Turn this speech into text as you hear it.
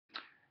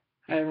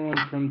Hi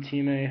everyone from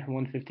Team A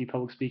 150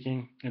 Public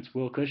Speaking. It's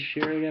Will Cush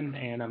here again,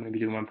 and I'm going to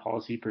be doing my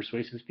policy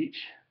persuasive speech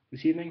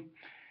this evening.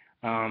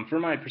 For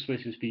my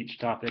persuasive speech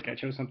topic, I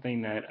chose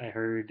something that I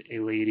heard a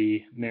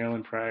lady,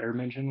 Marilyn Pryor,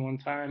 mention one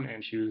time,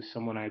 and she was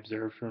someone I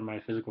observed for my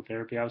physical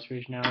therapy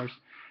observation hours.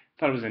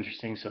 Thought it was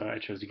interesting, so I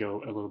chose to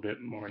go a little bit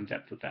more in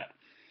depth with that.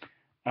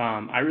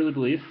 I really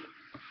believe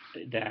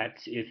that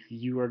if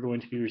you are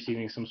going to be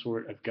receiving some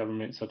sort of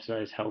government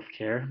subsidized health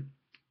care,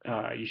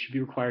 you should be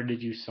required to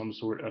do some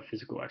sort of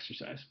physical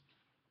exercise.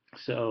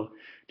 So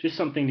just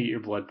something to get your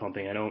blood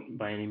pumping. I don't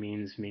by any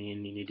means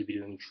mean you need to be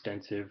doing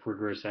extensive,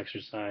 rigorous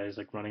exercise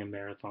like running a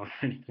marathon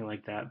or anything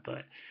like that,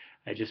 but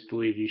I just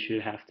believe you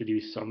should have to do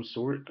some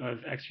sort of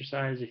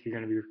exercise if you're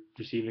going to be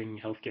receiving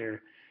healthcare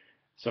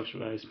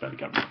subsidized by the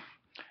government.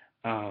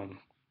 Um,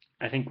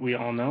 I think we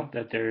all know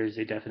that there is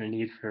a definite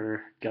need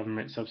for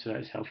government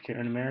subsidized healthcare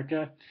in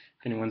America.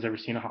 If anyone's ever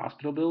seen a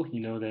hospital bill,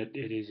 you know that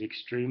it is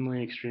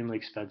extremely, extremely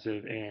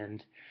expensive,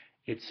 and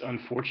it's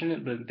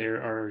unfortunate, but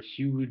there are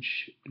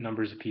huge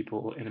numbers of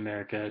people in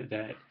America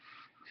that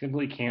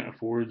simply can't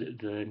afford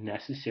the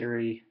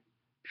necessary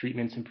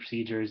treatments and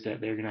procedures that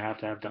they're going to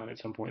have done at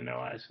some point in their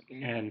lives.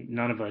 And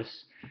none of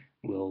us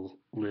will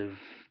live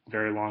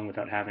very long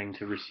without having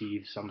to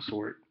receive some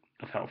sort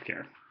of health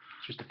care.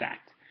 It's just a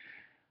fact.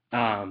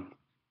 Um,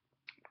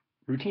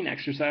 Routine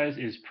exercise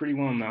is pretty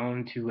well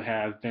known to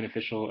have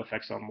beneficial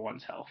effects on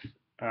one's health.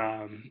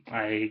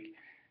 I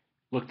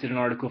looked at an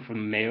article from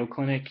the Mayo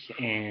Clinic,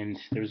 and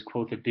there's a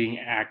quote that being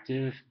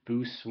active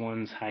boosts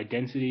one's high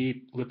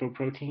density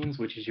lipoproteins,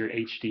 which is your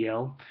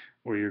HDL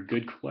or your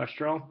good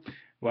cholesterol,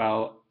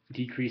 while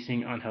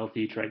decreasing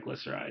unhealthy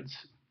triglycerides.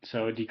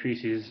 So it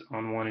decreases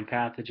unwanted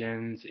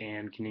pathogens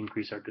and can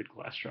increase our good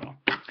cholesterol.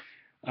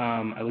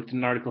 I looked at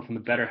an article from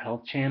the Better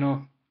Health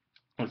channel.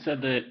 It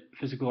said that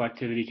physical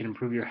activity can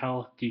improve your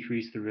health,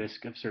 decrease the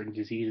risk of certain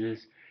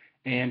diseases,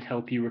 and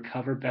help you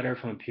recover better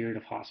from a period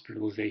of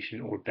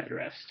hospitalization or bed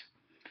rest.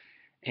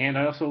 And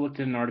I also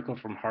looked at an article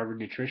from Harvard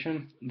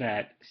Nutrition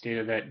that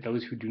stated that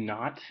those who do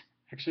not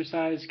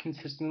exercise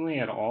consistently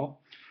at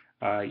all,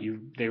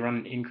 they run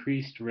an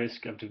increased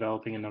risk of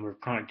developing a number of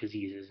chronic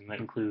diseases, and that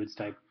includes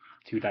type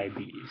 2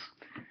 diabetes.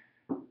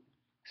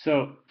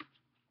 So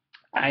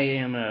I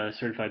am a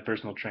certified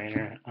personal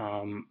trainer.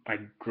 I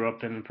grew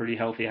up in a pretty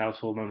healthy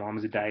household. My mom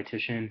is a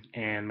dietitian,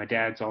 and my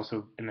dad's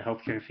also in the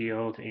healthcare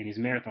field, and he's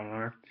a marathon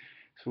runner.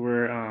 So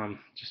we're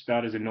just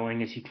about as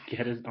annoying as you can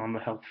get on the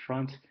health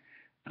front.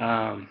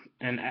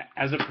 And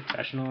as a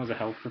professional, as a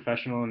health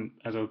professional, and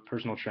as a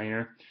personal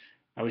trainer,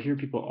 I would hear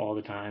people all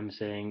the time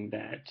saying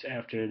that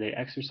after they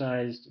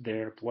exercised,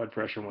 their blood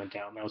pressure went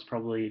down. That was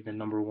probably the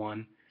number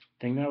one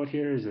thing that I would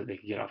hear, is that they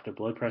could get off their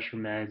blood pressure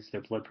meds, their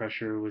blood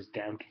pressure was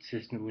down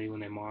consistently when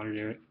they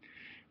monitor it.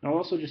 And I'll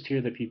also just hear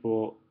that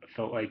people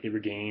felt like they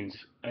regained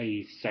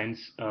a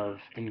sense of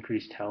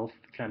increased health,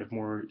 kind of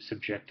more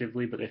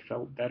subjectively, but they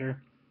felt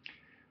better.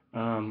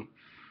 Um,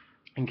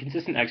 and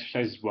consistent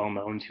exercise is well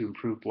known to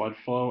improve blood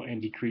flow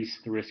and decrease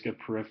the risk of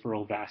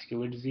peripheral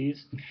vascular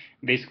disease.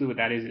 Basically, what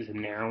that is a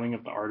narrowing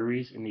of the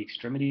arteries in the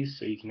extremities,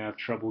 so you can have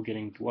trouble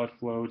getting blood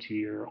flow to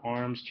your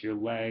arms, to your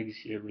legs.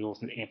 It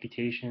results in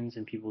amputations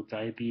in people with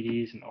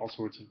diabetes and all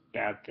sorts of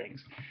bad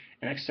things.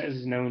 And exercise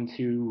is known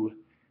to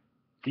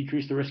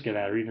decrease the risk of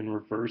that or even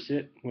reverse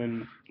it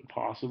when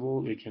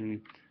possible. It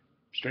can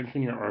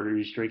strengthen your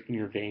arteries, strengthen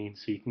your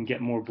veins, so you can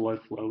get more blood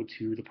flow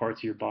to the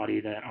parts of your body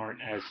that aren't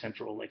as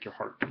central, like your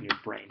heart and your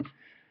brain.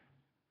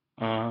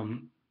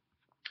 Um,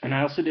 and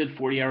I also did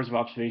 40 hours of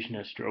observation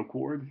at a stroke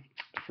ward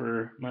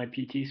for my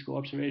PT school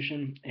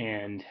observation,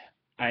 and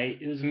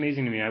it was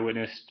amazing to me. I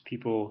witnessed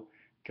people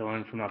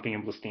going from not being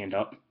able to stand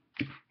up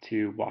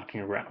to walking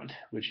around,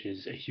 which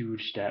is a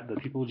huge step,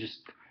 but people just,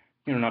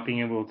 not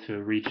being able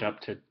to reach up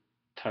to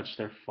touch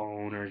their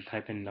phone or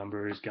type in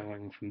numbers,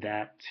 going from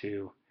that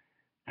to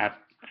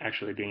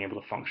actually being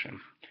able to function.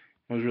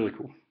 It was really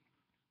cool.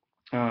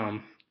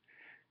 Um,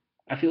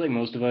 I feel like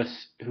most of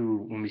us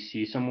who, when we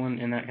see someone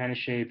in that kind of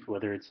shape,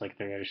 whether it's like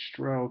they had a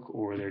stroke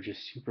or they're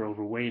just super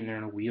overweight and they're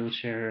in a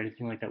wheelchair or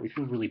anything like that, we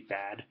feel really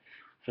bad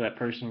for that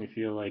person. We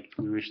feel like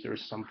we wish there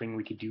was something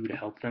we could do to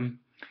help them,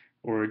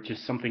 or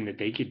just something that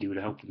they could do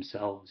to help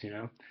themselves.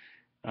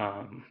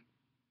 Um,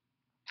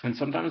 and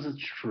sometimes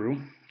it's true,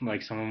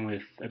 like someone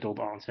with adult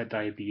onset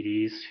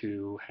diabetes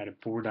who had a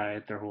poor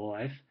diet their whole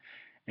life.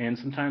 And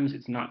sometimes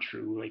it's not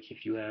true, like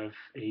if you have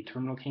a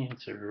terminal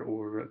cancer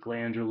or a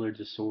glandular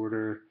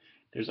disorder,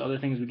 there's other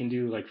things we can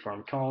do like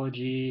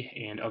pharmacology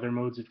and other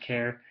modes of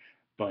care,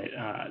 but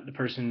the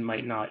person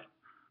might not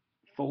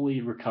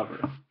fully recover.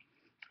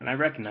 And I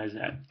recognize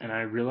that. And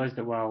I realize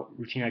that while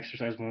routine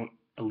exercise won't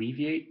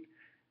alleviate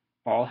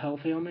all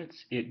health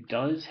ailments, it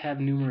does have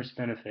numerous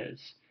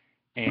benefits.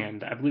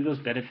 And I believe those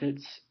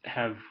benefits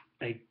have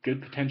a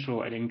good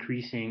potential at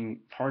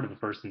increasing part of a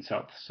person's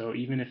health. So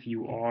even if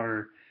you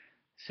are,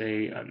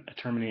 say, a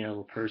terminally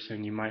ill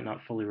person, you might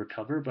not fully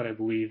recover, but I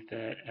believe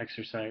that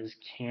exercise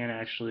can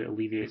actually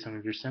alleviate some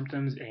of your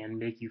symptoms and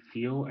make you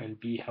feel and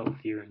be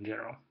healthier in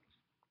general.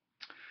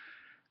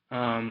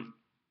 Um,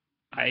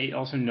 I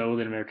also know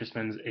that America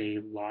spends a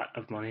lot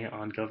of money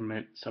on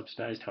government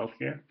subsidized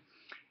healthcare,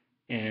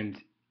 and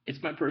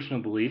it's my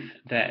personal belief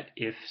that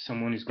if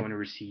someone is going to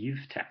receive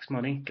tax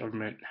money,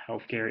 government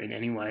healthcare in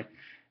any way,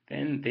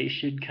 then they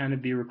should kind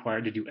of be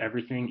required to do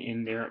everything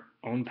in their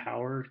own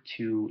power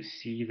to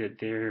see that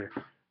they're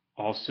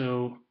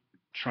also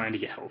trying to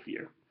get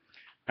healthier.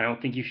 I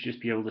don't think you should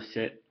just be able to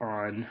sit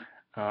on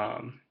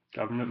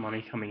government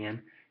money coming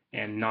in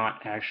and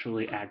not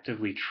actually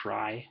actively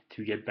try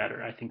to get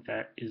better. I think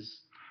that is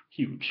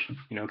huge,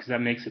 because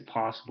that makes it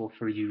possible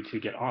for you to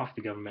get off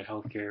the government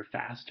healthcare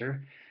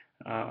faster,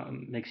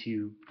 makes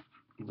you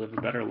live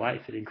a better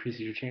life. It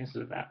increases your chances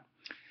of that.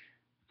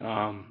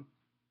 Um,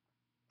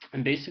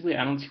 and basically,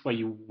 I don't see why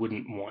you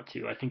wouldn't want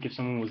to. I think if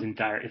I was in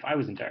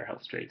dire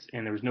health straits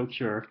and there was no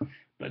cure,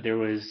 but there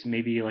was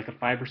maybe like a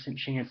 5%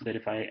 chance that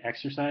if I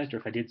exercised or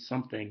if I did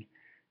something,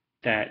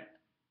 that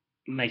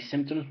my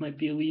symptoms might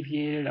be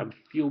alleviated, I would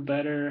feel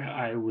better,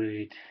 I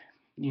would,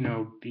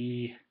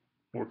 be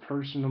more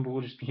personable,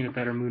 just be in a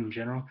better mood in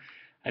general.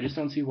 I just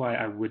don't see why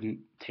I wouldn't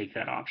take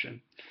that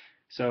option.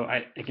 So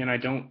I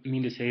don't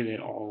mean to say that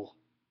all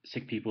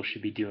sick people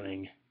should be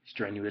doing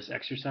strenuous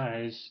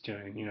exercise,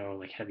 doing,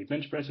 like heavy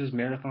bench presses,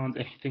 marathons,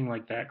 anything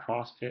like that,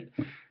 CrossFit.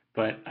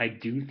 But I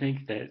do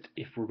think that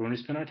if we're going to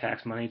spend our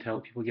tax money to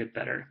help people get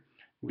better,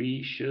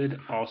 we should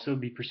also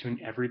be pursuing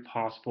every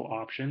possible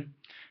option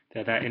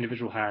that that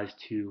individual has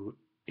to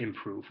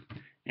improve.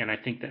 And I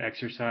think that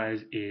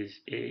exercise is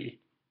a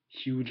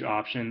huge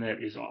option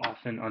that is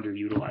often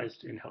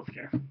underutilized in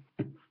healthcare.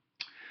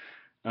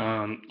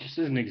 Just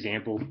as an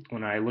example,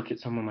 when I look at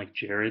someone like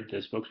Jared, the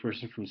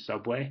spokesperson from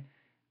Subway,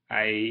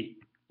 I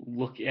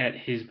look at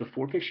his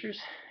before pictures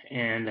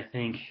and I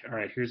think, all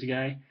right, here's a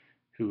guy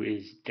who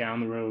is down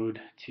the road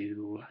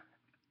to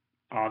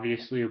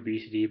obviously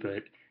obesity,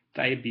 but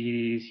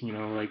diabetes,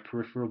 like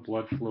peripheral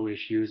blood flow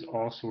issues,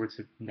 all sorts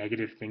of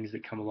negative things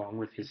that come along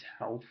with his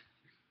health,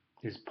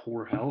 his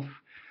poor health.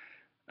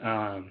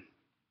 Um,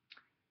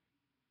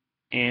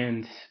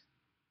 and,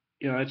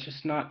 it's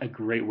just not a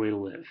great way to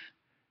live.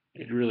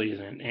 It really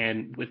isn't.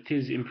 And with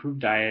his improved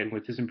diet and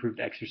with his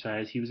improved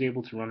exercise, he was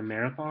able to run a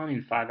marathon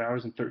in 5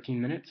 hours and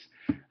 13 minutes.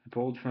 I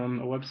pulled from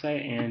a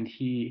website, and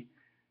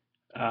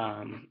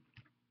um,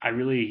 I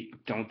really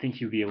don't think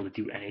he would be able to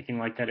do anything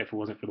like that if it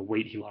wasn't for the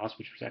weight he lost,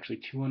 which was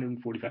actually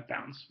 245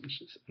 pounds,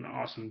 which is an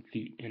awesome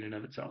feat in and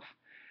of itself.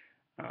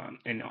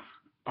 And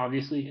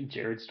obviously,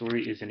 Jared's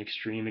story is an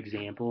extreme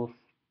example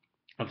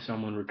of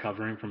someone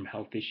recovering from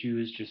health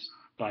issues just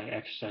by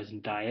exercise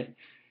and diet.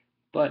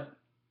 But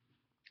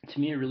to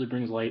me, it really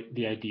brings light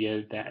the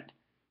idea that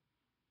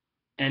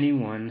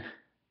anyone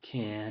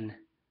can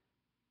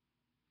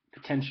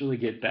potentially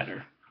get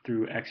better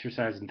through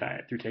exercise and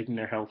diet, through taking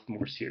their health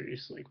more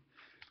seriously.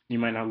 You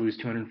might not lose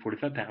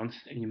 245 pounds,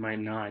 and you might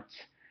not,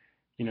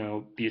 be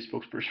a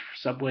spokesperson for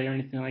Subway or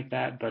anything like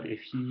that. But if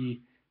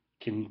he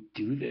can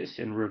do this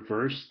and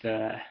reverse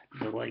the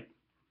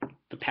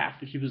path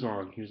that he was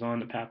on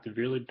the path to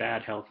really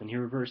bad health, and he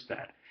reversed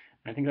that.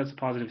 I think that's a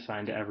positive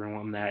sign to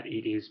everyone that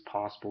it is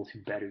possible to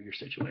better your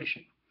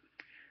situation.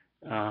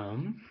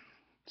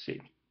 Let's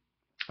see.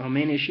 A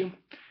main issue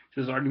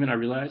to this argument, I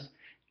realize,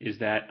 is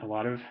that a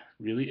lot of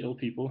really ill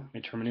people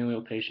and terminally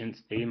ill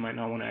patients, they might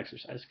not want to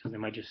exercise because they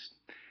might just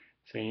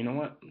say, you know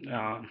what,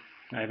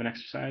 I haven't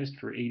exercised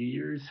for 80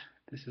 years.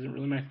 This isn't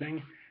really my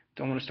thing.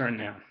 Don't want to start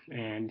now.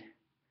 And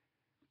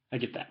I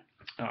get that.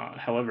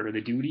 However,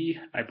 the duty,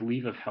 I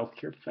believe, of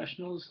healthcare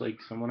professionals, like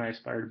someone I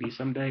aspire to be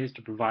someday, is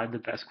to provide the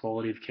best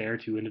quality of care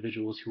to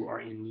individuals who are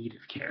in need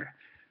of care.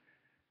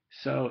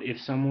 So if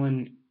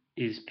someone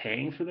is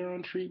paying for their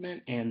own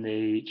treatment and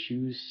they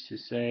choose to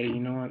say, you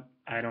know what,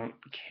 I don't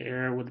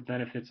care what the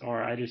benefits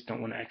are, I just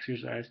don't want to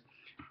exercise,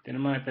 then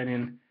in my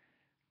opinion,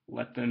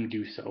 let them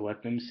do so.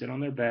 Let them sit on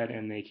their bed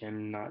and they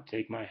can not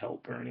take my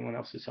help or anyone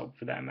else's help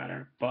for that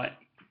matter. But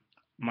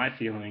my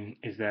feeling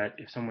is that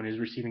if someone is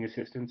receiving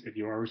assistance, if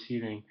you are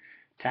receiving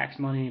tax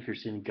money, if you're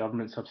receiving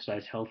government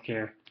subsidized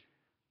healthcare,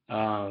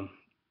 um,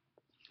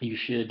 you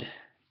should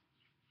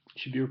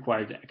be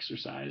required to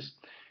exercise,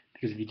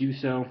 because if you do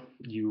so,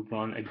 you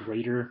run a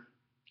greater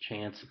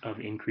chance of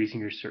increasing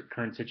your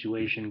current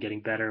situation,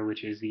 getting better,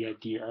 which is the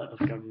idea of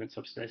government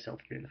subsidized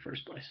healthcare in the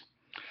first place.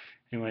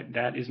 Anyway,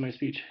 that is my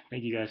speech.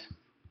 Thank you guys.